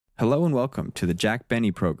Hello and welcome to the Jack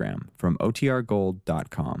Benny program from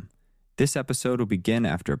OTRGold.com. This episode will begin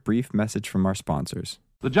after a brief message from our sponsors.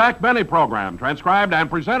 The Jack Benny program, transcribed and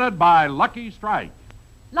presented by Lucky Strike.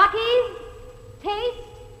 Lucky's taste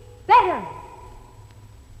better.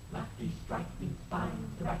 Lucky Strike means fine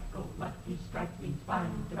tobacco. Lucky Strike means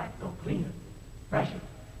fine tobacco. Cleaner, fresher,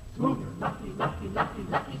 smoother. Lucky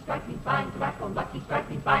Strike means fine tobacco. Lucky Strike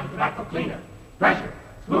means fine tobacco. Cleaner, fresher,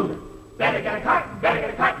 smoother. Better get a carton, better get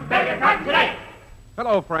a carton, better get a carton today.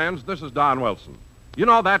 Hello, friends. This is Don Wilson. You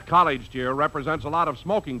know that college cheer represents a lot of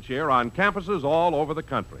smoking cheer on campuses all over the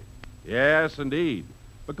country. Yes, indeed.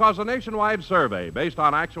 Because a nationwide survey based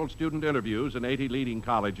on actual student interviews in 80 leading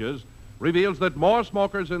colleges reveals that more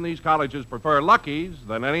smokers in these colleges prefer Lucky's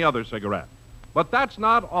than any other cigarette. But that's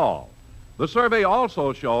not all. The survey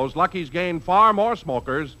also shows Lucky's gain far more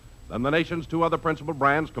smokers than the nation's two other principal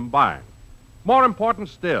brands combined. More important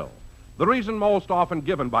still, the reason most often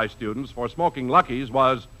given by students for smoking Lucky's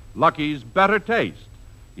was Lucky's better taste.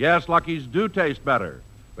 Yes, Lucky's do taste better,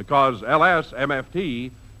 because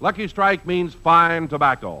LSMFT, Lucky Strike means fine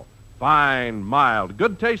tobacco. Fine, mild,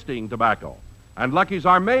 good-tasting tobacco. And Lucky's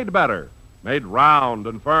are made better, made round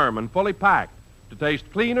and firm and fully packed to taste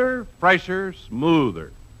cleaner, fresher,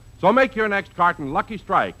 smoother. So make your next carton Lucky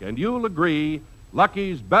Strike, and you'll agree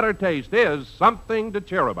Lucky's better taste is something to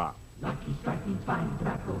cheer about. Lucky Strike means fine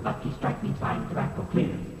tobacco. Lucky Strike means fine tobacco.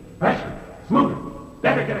 Cleaner, fresher, smoother.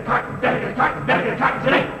 Better get a carton, better get a carton, better get a carton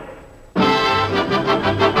today.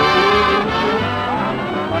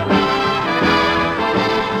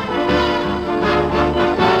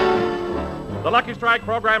 The Lucky Strike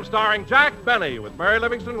program starring Jack Benny with Mary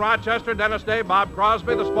Livingston, Rochester, Dennis Day, Bob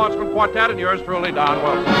Crosby, the Sportsman Quartet, and yours truly, Don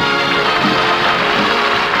Wilson.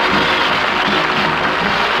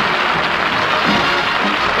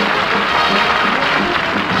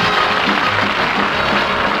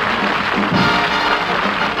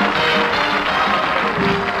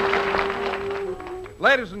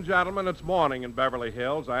 Ladies and gentlemen, it's morning in Beverly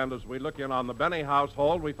Hills, and as we look in on the Benny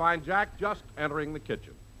household, we find Jack just entering the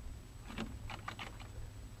kitchen.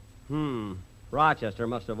 Rochester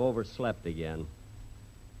must have overslept again.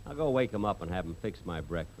 I'll go wake him up and have him fix my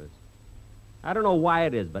breakfast. I don't know why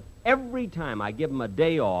it is, but every time I give him a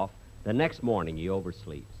day off, the next morning he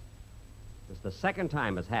oversleeps. It's the second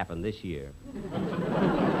time it's happened this year.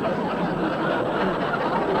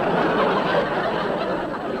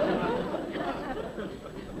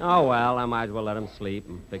 Oh, well, I might as well let him sleep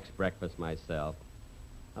and fix breakfast myself.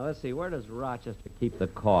 Now, let's see, where does Rochester keep the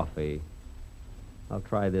coffee? I'll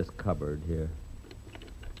try this cupboard here.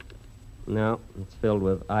 No, it's filled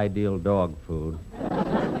with ideal dog food.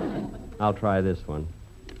 I'll try this one.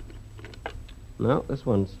 No, this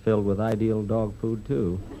one's filled with ideal dog food,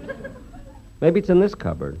 too. Maybe it's in this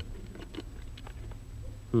cupboard.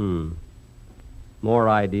 More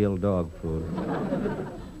ideal dog food.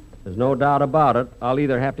 There's no doubt about it. I'll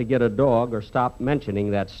either have to get a dog or stop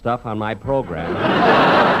mentioning that stuff on my program.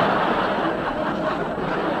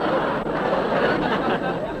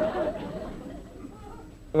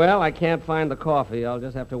 Well, I can't find the coffee. I'll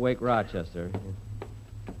just have to wake Rochester.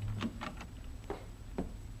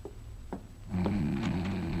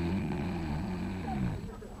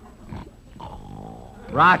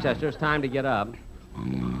 Rochester, it's time to get up.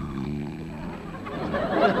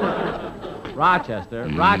 Rochester,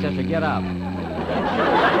 get up.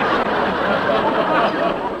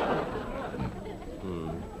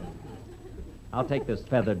 I'll take this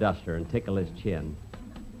feather duster and tickle his chin.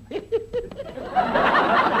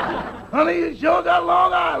 Honey, you sure got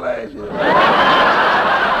long eyelashes.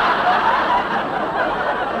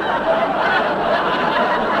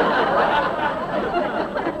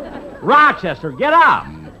 Rochester, get up!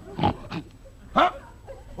 Huh?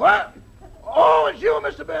 What? Oh, it's you,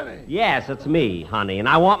 Mr. Benny. Yes, it's me, honey, and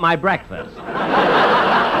I want my breakfast.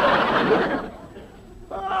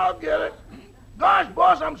 I'll get it. Gosh,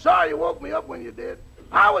 boss, I'm sorry you woke me up when you did.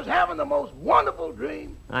 I was having the most wonderful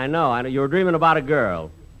dream. I know. You were dreaming about a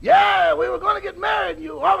girl. Yeah, we were going to get married, and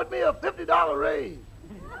you offered me a $50 raise.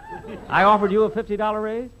 I offered you a $50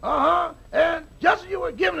 raise? Uh-huh. And just as you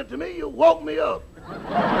were giving it to me, you woke me up.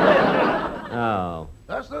 Oh.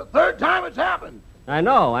 That's the third time it's happened. I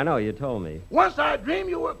know, you told me. Once I dreamed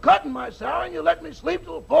you were cutting my salary, and you let me sleep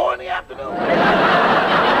till 4 in the afternoon.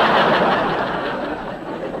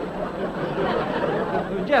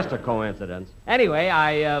 It was just a coincidence. Anyway,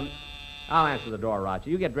 I'll answer the door, Roger.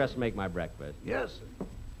 You get dressed and make my breakfast. Yes, sir.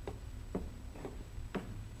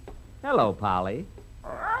 Hello, Polly.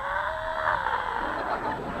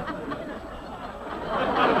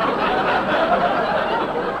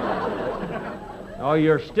 Oh,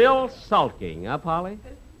 you're still sulking, huh, Polly?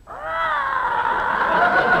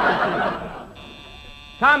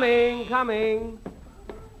 Coming.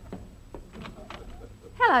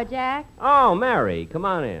 Hello, Jack. Oh, Mary, come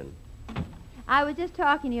on in. I was just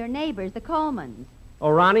talking to your neighbors, the Colemans. Oh,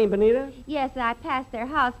 Ronnie and Benita? Yes, I passed their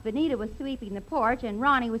house. Benita was sweeping the porch, and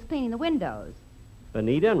Ronnie was cleaning the windows.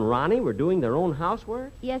 Benita and Ronnie were doing their own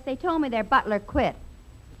housework? Yes, they told me their butler quit.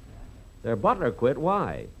 Their butler quit?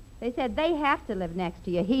 Why? They said they have to live next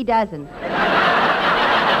to you. He doesn't.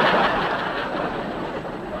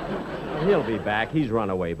 He'll be back. He's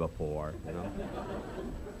run away before, you know.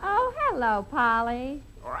 Oh, hello, Polly.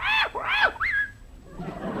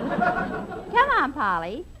 Come on,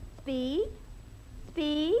 Polly. Speak.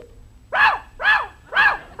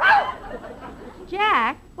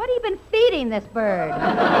 Jack, what have you been feeding this bird?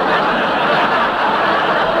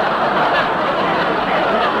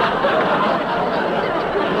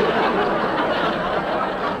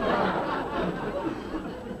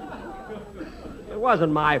 It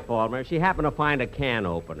wasn't my fault, Mary. She happened to find a can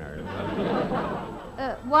opener.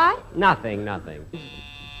 What? Nothing.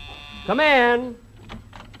 Come in.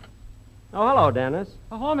 Oh, hello, Dennis.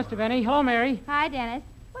 Oh, hello, Mr. Benny. Hello, Mary. Hi, Dennis.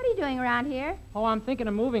 What are you doing around here? Oh, I'm thinking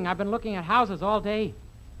of moving. I've been looking at houses all day.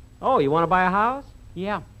 Oh, you want to buy a house?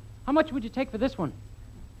 Yeah. How much would you take for this one?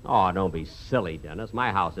 Oh, don't be silly, Dennis.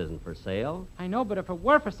 My house isn't for sale. I know, but if it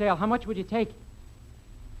were for sale, how much would you take?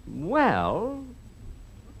 Well,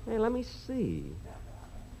 hey, let me see.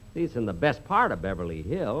 It's in the best part of Beverly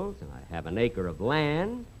Hills, and I have an acre of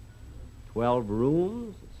land, 12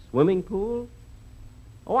 rooms, a swimming pool.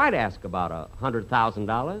 Oh, I'd ask about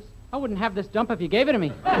 $100,000. I wouldn't have this dump if you gave it to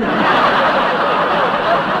me.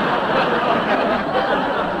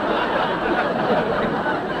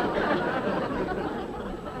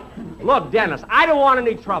 Look, Dennis, I don't want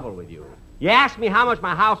any trouble with you. You asked me how much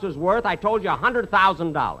my house was worth. I told you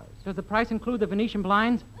 $100,000. Does the price include the Venetian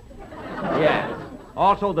blinds? Yes.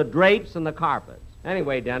 Also the drapes and the carpets.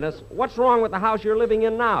 Anyway, Dennis, what's wrong with the house you're living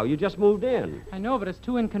in now? You just moved in. I know, but it's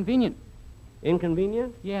too inconvenient.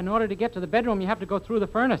 Inconvenient? Yeah, in order to get to the bedroom, you have to go through the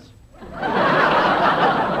furnace.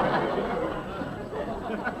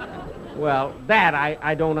 Well, that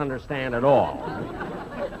I don't understand at all.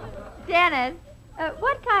 Dennis,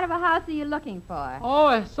 what kind of a house are you looking for? Oh,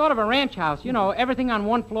 a sort of a ranch house. You know, everything on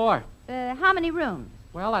one floor. How many rooms?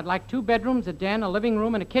 Well, I'd like 2 bedrooms, a den, a living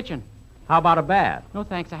room, and a kitchen. How about a bath? No,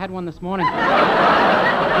 thanks. I had one this morning.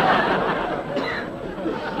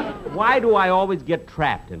 Why do I always get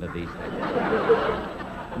trapped into these things?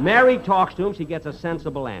 Mary talks to him, she gets a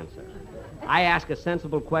sensible answer. I ask a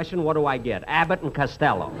sensible question, what do I get? Abbott and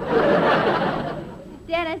Costello.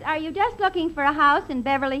 Dennis, are you just looking for a house in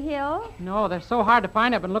Beverly Hills? No, they're so hard to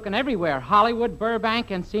find. I've been looking everywhere. Hollywood, Burbank,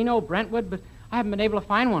 Encino, Brentwood, but I haven't been able to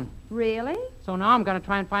find one. Really? So now I'm going to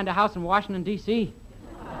try and find a house in Washington, D.C.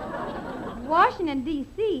 Washington,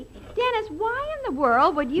 D.C.? Dennis, why in the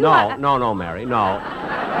world would you... No, Mary, no.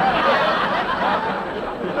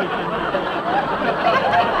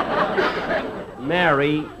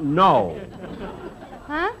 Mary, no.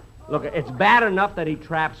 Huh? Look, it's bad enough that he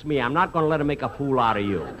traps me. I'm not going to let him make a fool out of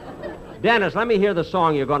you. Dennis, let me hear the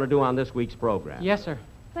song you're going to do on this week's program. Yes, sir.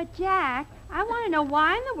 But, Jack, I want to know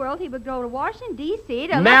why in the world he would go to Washington, D.C.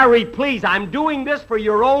 to... Mary, please, I'm doing this for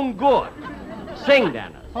your own good. Sing,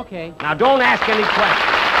 Dennis. Okay. Now, don't ask any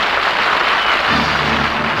questions.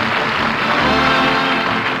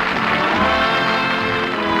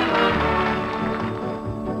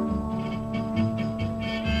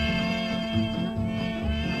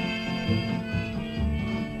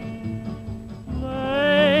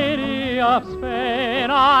 Lady of Spain,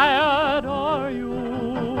 I adore you.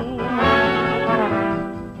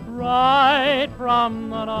 Right from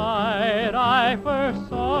the night I first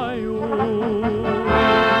saw you,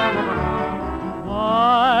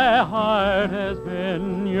 my heart has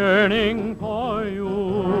been yearning for you.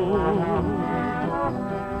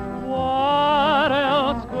 What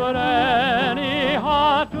else could any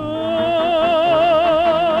heart do?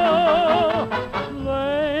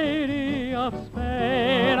 Lady of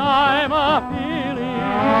Spain, I'm appealing.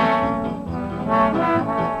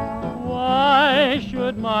 Why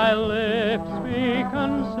should my lips be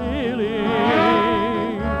concealing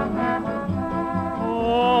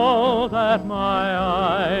all that my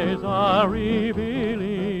eyes are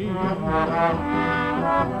revealing?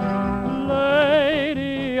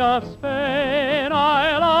 Lady of Spain,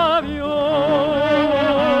 I love you.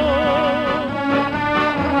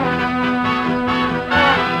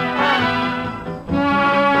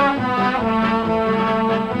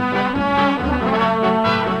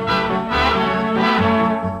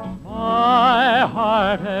 My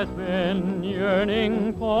heart has been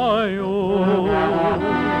yearning for you.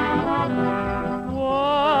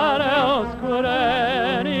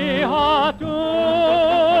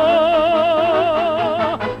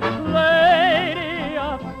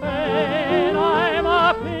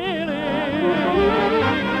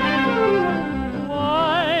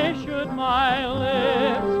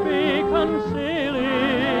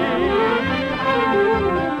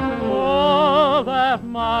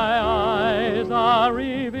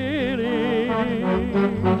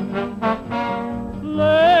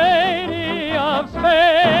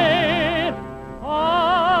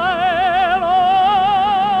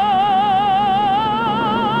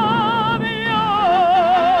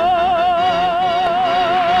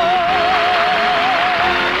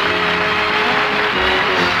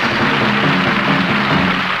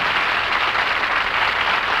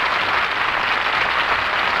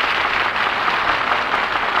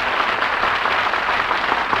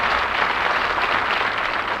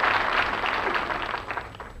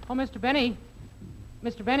 Oh, Mr. Benny.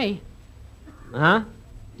 Mr. Benny, Huh?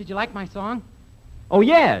 did you like my song? Oh,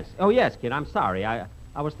 yes. Oh, yes, kid. I'm sorry. I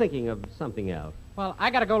was thinking of something else. Well,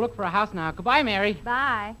 I gotta go look for a house now. Goodbye, Mary.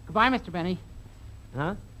 Bye. Goodbye, Mr. Benny.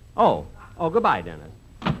 Huh? Oh, goodbye, Dennis.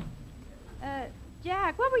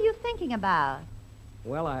 Jack, what were you thinking about?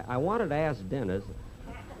 Well, I wanted to ask Dennis.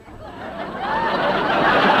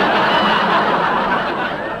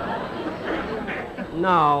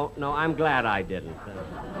 No, I'm glad I didn't.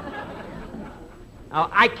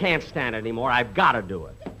 I can't stand it anymore. I've got to do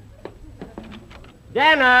it.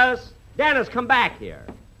 Dennis, come back here.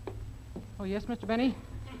 Oh, yes, Mr. Benny?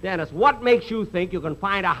 Dennis, what makes you think you can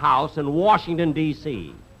find a house in Washington,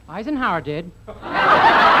 D.C.? Eisenhower did. Go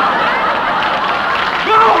home!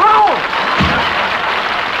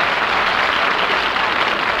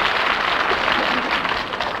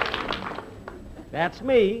 That's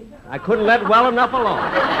me. I couldn't let well enough alone.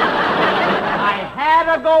 I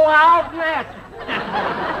had to go out and ask.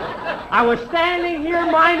 I was standing here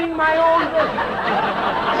minding my own business.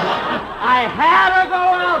 I had to go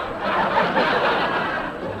out.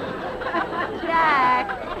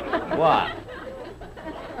 Jack. What?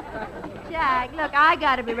 Jack, look, I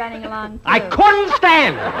gotta be running along, too. I couldn't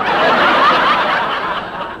stand it.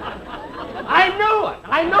 I knew it.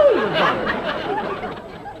 I knew he was going to.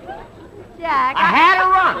 Jack. I had to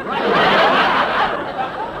run.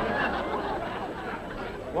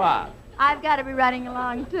 What? I've got to be running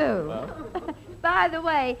along, too. By the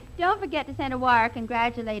way, don't forget to send a wire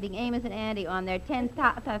congratulating Amos and Andy on their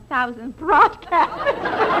 10,000th broadcast.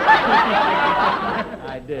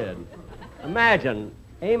 I did. Imagine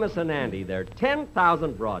Amos and Andy, their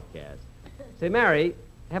 10,000th broadcast. Say, Mary,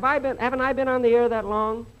 haven't I been on the air that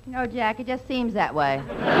long? No, Jack, it just seems that way.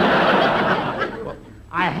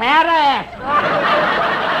 I had to ask.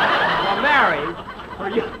 Well, Mary,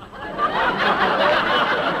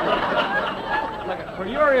 for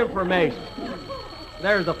your information,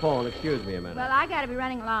 there's the phone. Excuse me a minute. Well, I got to be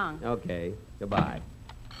running along. Okay. Goodbye.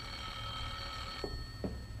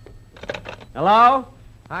 Hello?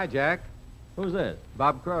 Hi, Jack. Who's this?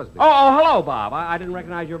 Bob Crosby. Oh, hello, Bob. I didn't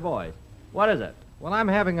recognize your voice. What is it? Well, I'm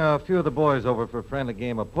having a few of the boys over for a friendly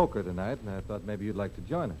game of poker tonight, and I thought maybe you'd like to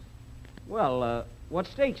join us. Well, what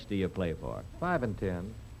stakes do you play for? 5 and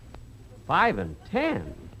 10. 5 and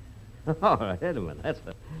 10? Oh, wait a minute.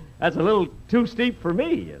 That's a little too steep for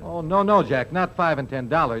me. You know. Oh, no, Jack. Not $5 and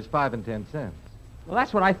 $10. 5 and 10 cents. Well,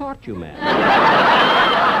 that's what I thought you meant.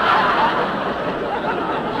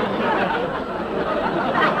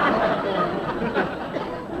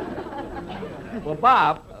 Well,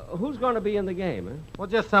 Bob, who's going to be in the game, eh? Well,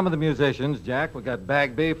 just some of the musicians, Jack. We got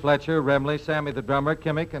Bagby, Fletcher, Remley, Sammy the drummer,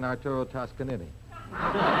 Kimmick, and Arturo Toscanini.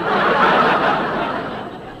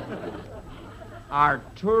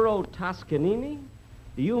 Arturo Toscanini?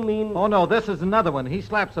 Do you mean... Oh, no, this is another one. He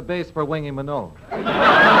slaps a bass for Wingy Minot.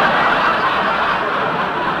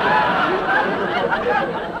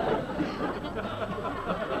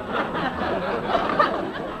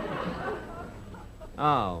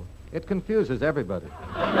 Oh. It confuses everybody.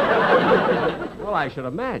 Well, I should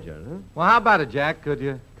imagine, huh? Well, how about it, Jack? Could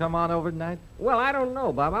you come on over tonight? Well, I don't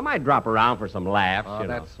know, Bob. I might drop around for some laughs, Oh, you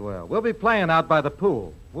know. that's swell. We'll be playing out by the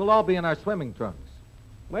pool. We'll all be in our swimming trunks.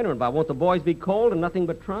 Wait a minute, Bob. Won't the boys be cold and nothing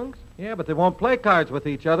but trunks? Yeah, but they won't play cards with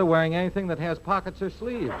each other wearing anything that has pockets or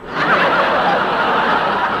sleeves.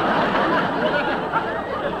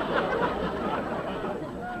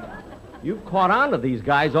 You've caught on to these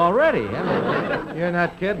guys already, haven't you? You're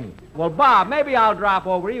not kidding. Well, Bob, maybe I'll drop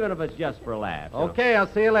over, even if it's just for laughs. you know. Okay, I'll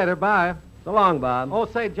see you later. Bye. So long, Bob. Oh,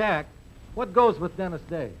 say, Jack, what goes with Dennis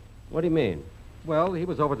Day? What do you mean? Well, he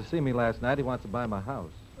was over to see me last night. He wants to buy my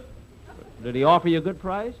house. Did he offer you a good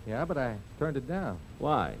price? Yeah, but I turned it down.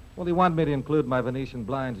 Why? Well, he wanted me to include my Venetian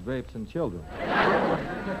blinds, drapes, and children.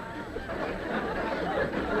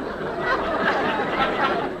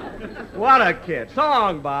 What a kid. So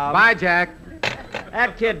long, Bob. Bye, Jack.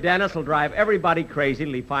 That kid Dennis will drive everybody crazy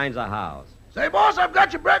till he finds a house. Say, boss, I've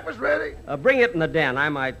got your breakfast ready. Bring it in the den. I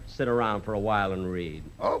might sit around for a while and read.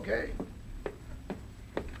 Okay.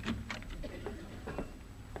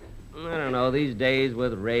 I don't know, these days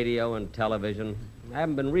with radio and television, I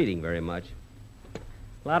haven't been reading very much.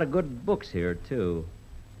 A lot of good books here, too.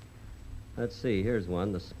 Let's see, here's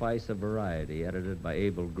one, The Spice of Variety, edited by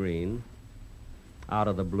Abel Green. Out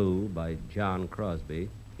of the Blue by John Crosby.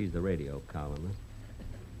 He's the radio columnist.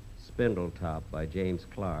 Spindletop by James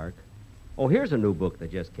Clark. Oh, here's a new book that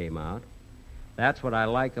just came out. That's What I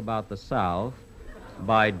Like About the South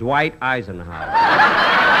by Dwight Eisenhower.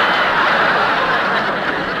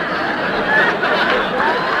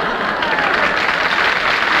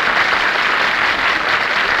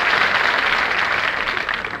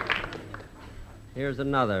 Here's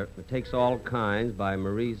another. It Takes All Kinds by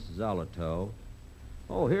Maurice Zolotow.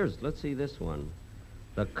 Oh, let's see this one.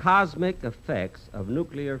 The Cosmic Effects of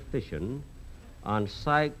Nuclear Fission on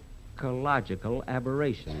Psychological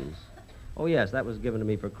Aberrations. Oh, yes, that was given to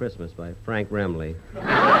me for Christmas by Frank Remley.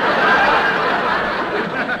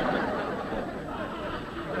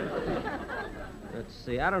 Let's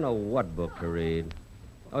see, I don't know what book to read.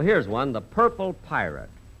 Oh, here's one, The Purple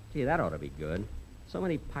Pirate. Gee, that ought to be good. So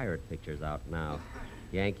many pirate pictures out now.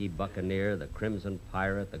 Yankee Buccaneer, the Crimson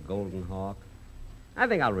Pirate, the Golden Hawk. I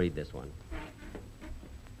think I'll read this one.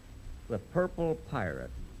 The Purple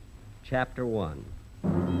Pirate, Chapter 1.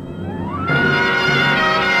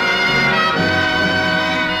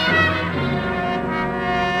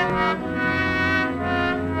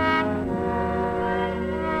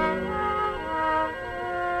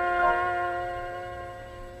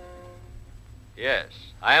 Yes,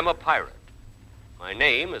 I am a pirate. My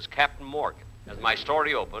name is Captain Morgan. As my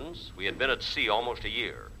story opens, we had been at sea almost a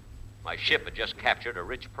year. My ship had just captured a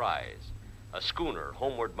rich prize, a schooner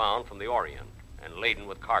homeward bound from the Orient and laden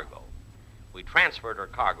with cargo. We transferred her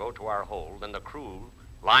cargo to our hold, and the crew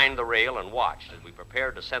lined the rail and watched as we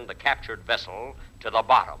prepared to send the captured vessel to the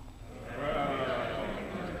bottom.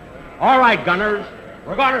 All right, gunners,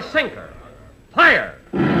 we're going to sink her. Fire!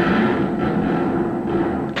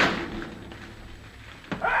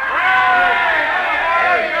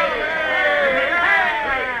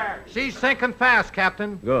 She's sinking fast,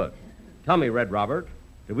 Captain. Good. Tell me, Red Robert,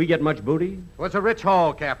 did we get much booty? It was a rich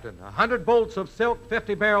haul, Captain. 100 bolts of silk,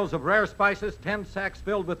 50 barrels of rare spices, 10 sacks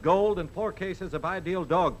filled with gold, and 4 cases of ideal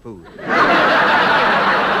dog food.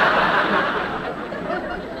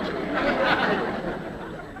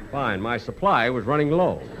 Fine. My supply was running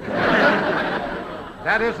low.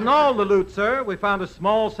 That isn't all the loot, sir. We found a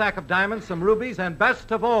small sack of diamonds, some rubies, and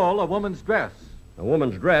best of all, a woman's dress. A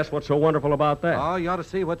woman's dress? What's so wonderful about that? Oh, you ought to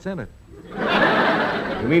see what's in it.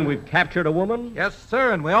 You mean we've captured a woman? Yes,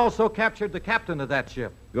 sir, and we also captured the captain of that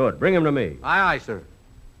ship. Good. Bring him to me. Aye, aye, sir.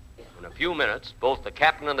 In a few minutes, both the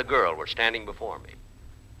captain and the girl were standing before me.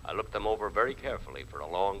 I looked them over very carefully for a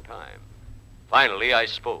long time. Finally, I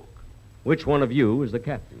spoke. Which one of you is the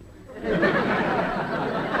captain?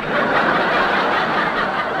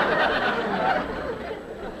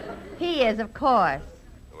 He is, of course.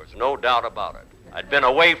 There was no doubt about it. I'd been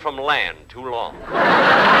away from land too long.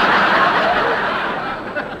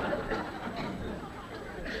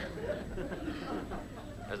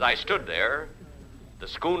 As I stood there, the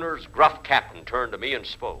schooner's gruff captain turned to me and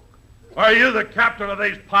spoke. Are you the captain of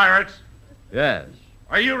these pirates? Yes.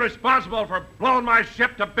 Are you responsible for blowing my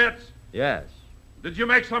ship to bits? Yes. Did you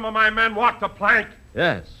make some of my men walk the plank?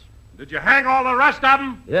 Yes. Did you hang all the rest of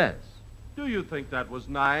them? Yes. Do you think that was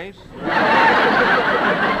nice?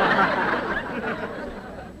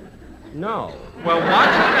 No. Well, watch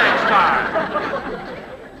it next time.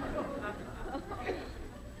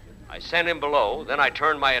 I sent him below, then I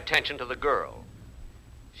turned my attention to the girl.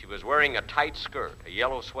 She was wearing a tight skirt, a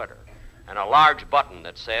yellow sweater, and a large button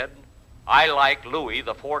that said, "I like Louis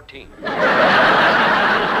the 14th."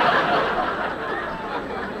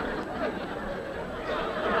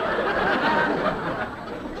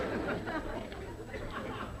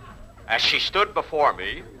 As she stood before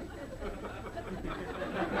me,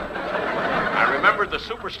 I remembered the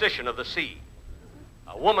superstition of the sea.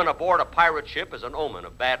 A woman aboard a pirate ship is an omen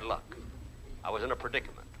of bad luck. I was in a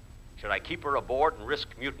predicament. Should I keep her aboard and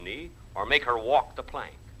risk mutiny, or make her walk the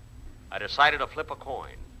plank? I decided to flip a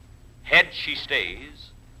coin. Heads, she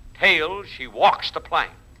stays. Tails, she walks the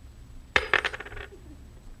plank.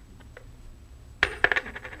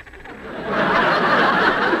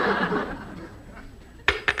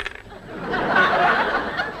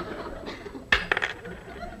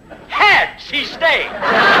 Heads, she stays.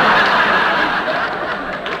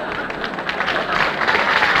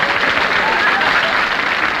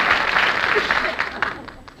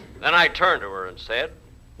 Then I turned to her and said,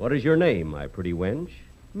 What is your name, my pretty wench?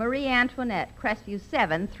 Marie Antoinette, Crestview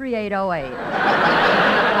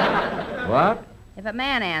 73808. What? If a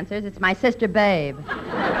man answers, it's my sister Babe.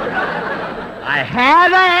 I had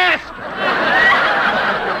to ask.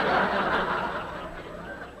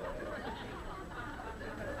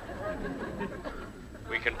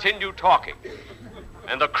 We continued talking,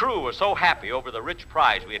 and the crew was so happy over the rich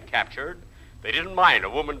prize we had captured, they didn't mind a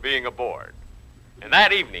woman being aboard. And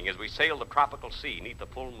that evening, as we sailed the tropical sea neath the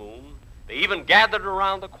full moon, they even gathered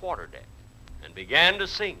around the quarterdeck and began to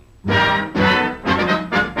sing.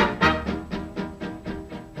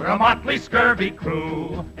 We're a motley, scurvy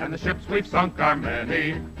crew, and the ships we've sunk are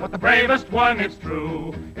many. But the bravest one, it's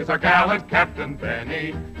true, is our gallant Captain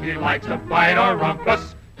Benny. He likes to fight or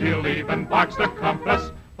rumpus. He'll even box the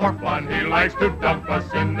compass. For fun, he likes to dump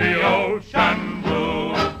us in the ocean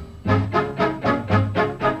blue.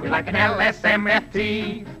 We like an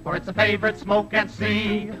LSMFT, for it's a favorite smoke at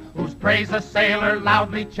sea, whose praise a sailor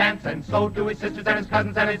loudly chants, and so do his sisters and his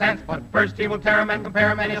cousins and his aunts. But first he will tear 'em and compare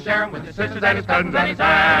 'em, and he'll share 'em with his sisters and his cousins and his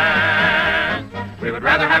aunts. We would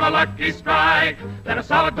rather have a lucky strike than a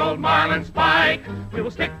solid gold marlin spike. We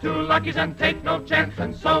will stick to luckies and take no chance,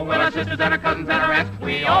 and so will our sisters and our cousins and our aunts.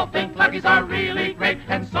 We all think luckies are really great,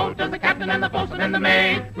 and so does the captain and the bosun and the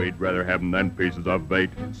mate. We'd rather have 'em than pieces of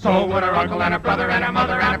bait. So would our uncle and our brother and our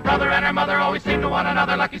mother and our brother and our mother always seem to one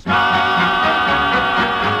another lucky strike.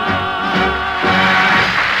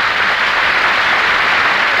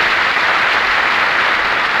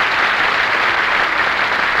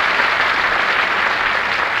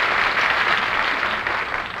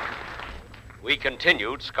 We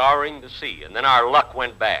continued scouring the sea, and then our luck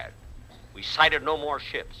went bad. We sighted no more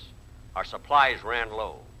ships. Our supplies ran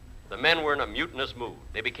low. The men were in a mutinous mood.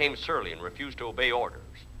 They became surly and refused to obey orders.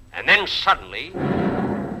 And then suddenly,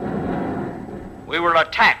 we were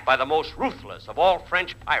attacked by the most ruthless of all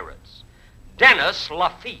French pirates, Dennis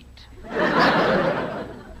Lafitte.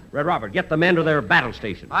 Red Robert, get the men to their battle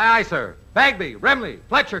station. Aye, aye, sir. Bagby, Remley,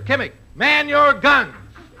 Fletcher, Kimmick, man your guns.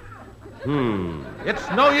 It's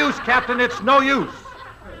no use, Captain, it's no use.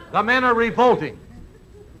 The men are revolting.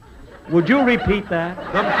 Would you repeat that?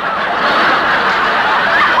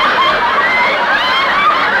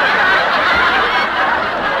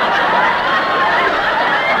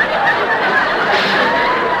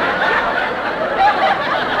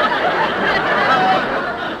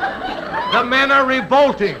 The men are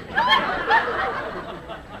revolting.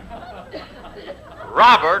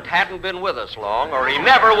 Robert hadn't been with us long, or he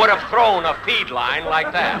never would have thrown a feed line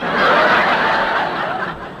like that.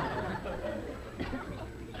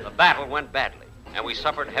 The battle went badly, and we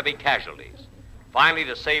suffered heavy casualties. Finally,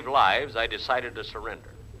 to save lives, I decided to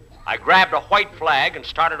surrender. I grabbed a white flag and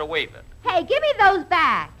started to wave it. Hey, give me those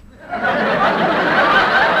back.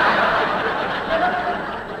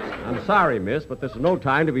 I'm sorry, miss, but this is no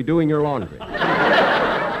time to be doing your laundry.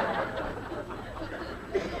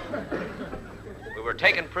 We were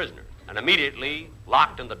taken prisoners and immediately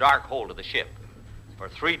locked in the dark hold of the ship. For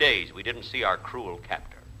 3 days, we didn't see our cruel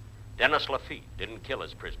captor. Dennis Lafitte didn't kill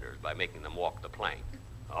his prisoners by making them walk the plank.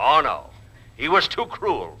 Oh, no. He was too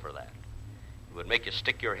cruel for that. He would make you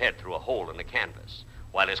stick your head through a hole in the canvas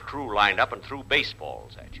while his crew lined up and threw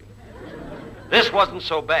baseballs at you. This wasn't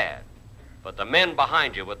so bad, but the men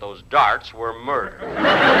behind you with those darts were murdered.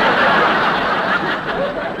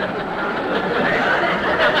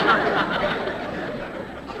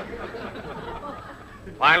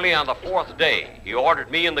 Finally, on the 4th day, he ordered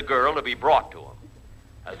me and the girl to be brought to him.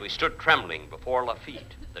 As we stood trembling before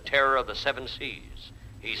Lafitte, the terror of the 7 seas,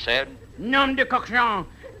 he said, Nom de cochon,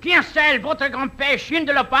 qui installe votre grand-père Chine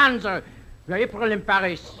de la Panze? Veuillez pour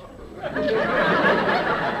l'Imparis.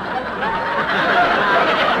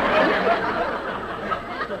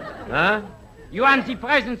 Huh? You are in the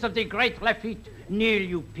presence of the great Lafitte. Kneel,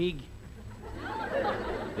 you pig.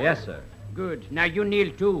 Yes, sir. Good. Now you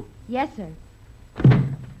kneel, too. Yes, sir.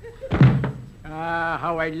 Ah,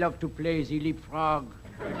 how I love to play the leapfrog.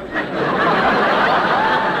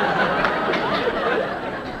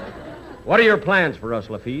 What are your plans for us,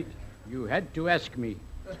 Lafitte? You had to ask me.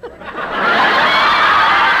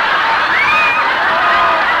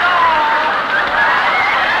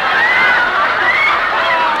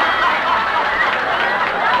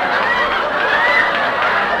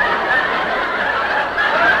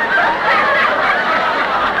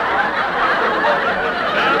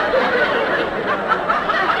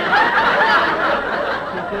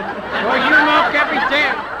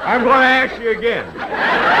 I'm going to ask you again.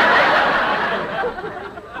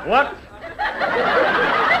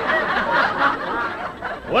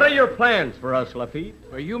 What are your plans for us, Lafitte?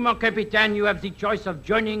 For you, mon capitaine, you have the choice of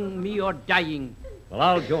joining me or dying. Well,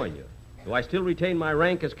 I'll join you. Do I still retain my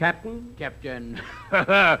rank as captain? Captain.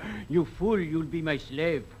 You fool, you'll be my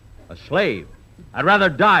slave. A slave? I'd rather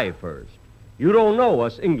die first. You don't know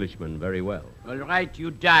us Englishmen very well. All right,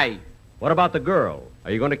 you die. What about the girl?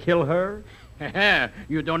 Are you going to kill her?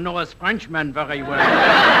 You don't know us Frenchmen very well.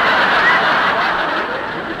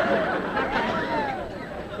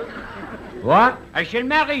 What? I shall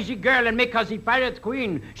marry the girl and make her the pirate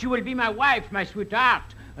queen. She will be my wife, my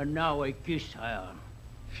sweetheart. And now I kiss her.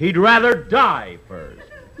 She'd rather die first.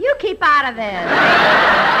 You keep out of this.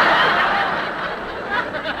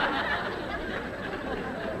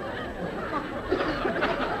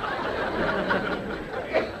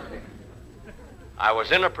 I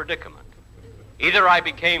was in a predicament. Either I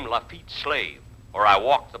became Lafitte's slave, or I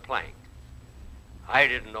walked the plank. I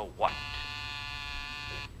didn't know what.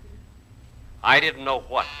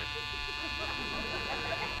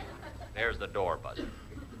 There's the door buzzer.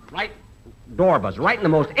 Right, door buzzer, right in the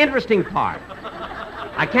most interesting part.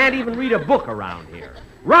 I can't even read a book around here.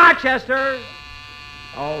 Rochester!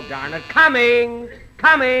 Oh, darn it, coming!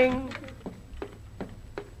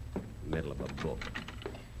 Middle of a book.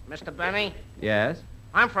 Mr. Benny, Yes?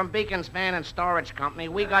 I'm from Beacon's Van and Storage Company.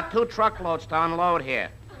 We got 2 truckloads to unload here.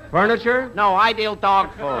 Furniture? No, ideal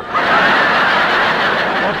dog food. Well,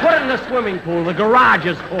 put it in the swimming pool. The garage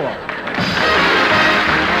is full.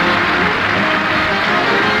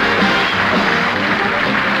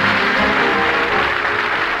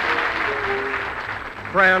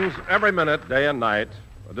 Friends, every minute, day and night,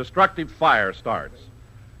 a destructive fire starts.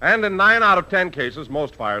 And in 9 out of 10 cases,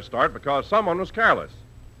 most fires start because someone was careless.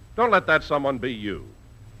 Don't let that someone be you.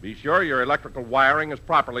 Be sure your electrical wiring is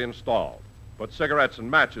properly installed. Put cigarettes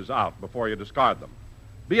and matches out before you discard them.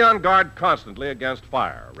 Be on guard constantly against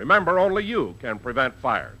fire. Remember, only you can prevent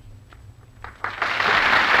fires.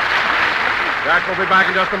 Jack will be back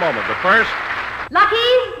in just a moment, but first...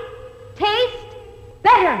 Lucky's taste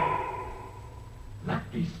better.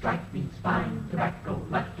 Lucky Strike means fine tobacco.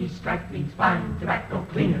 Lucky Strike means fine tobacco.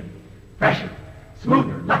 Cleaner, fresher,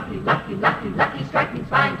 smoother. Lucky Strike means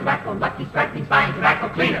fine tobacco. Lucky Strike means fine tobacco.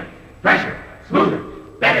 Cleaner, fresher, smoother.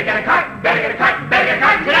 Better get a carton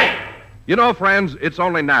today. You know, friends, it's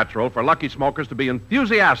only natural for Lucky smokers to be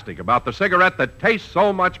enthusiastic about the cigarette that tastes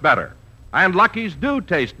so much better. And Lucky's do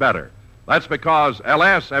taste better. That's because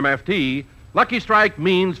LSMFT, Lucky Strike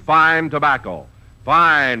means fine tobacco.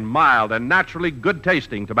 Fine, mild, and naturally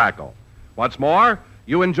good-tasting tobacco. What's more,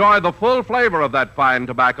 you enjoy the full flavor of that fine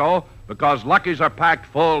tobacco because Lucky's are packed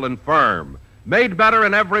full and firm, made better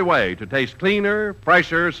in every way to taste cleaner,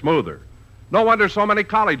 fresher, smoother. No wonder so many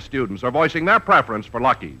college students are voicing their preference for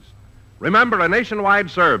Lucky's. Remember, a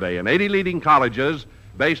nationwide survey in 80 leading colleges,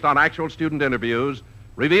 based on actual student interviews,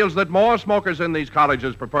 reveals that more smokers in these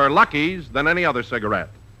colleges prefer Lucky's than any other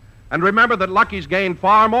cigarette. And remember that Lucky's gained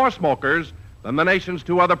far more smokers than the nation's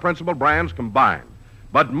 2 other principal brands combined.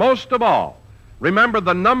 But most of all, remember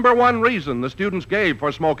the number 1 reason the students gave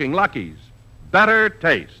for smoking Lucky's: better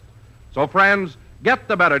taste. So, friends, get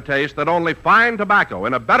the better taste that only fine tobacco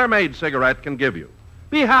in a better-made cigarette can give you.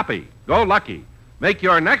 Be happy. Go Lucky. Make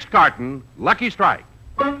your next carton Lucky Strike.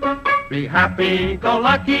 Be happy, go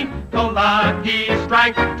Lucky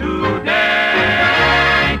Strike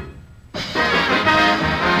today.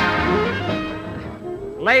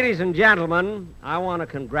 Ladies and gentlemen, I want to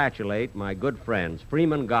congratulate my good friends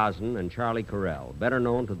Freeman Gosden and Charlie Carell, better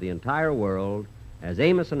known to the entire world as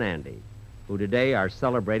Amos and Andy, who today are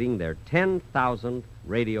celebrating their 10,000th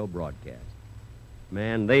radio broadcast.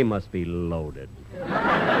 Man, they must be loaded.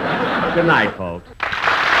 Good night, folks. The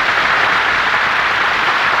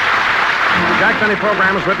Jack Benny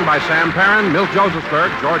program is written by Sam Perrin, Milt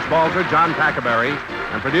Josephsberg, George Balzer, John Packaberry,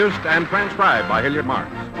 and produced and transcribed by Hilliard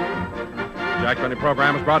Marks. The Jack Benny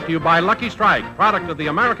program is brought to you by Lucky Strike, product of the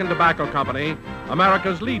American Tobacco Company,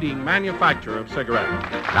 America's leading manufacturer of cigarettes.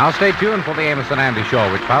 Now stay tuned for the Amos and Andy Show,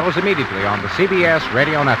 which follows immediately on the CBS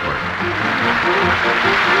Radio Network.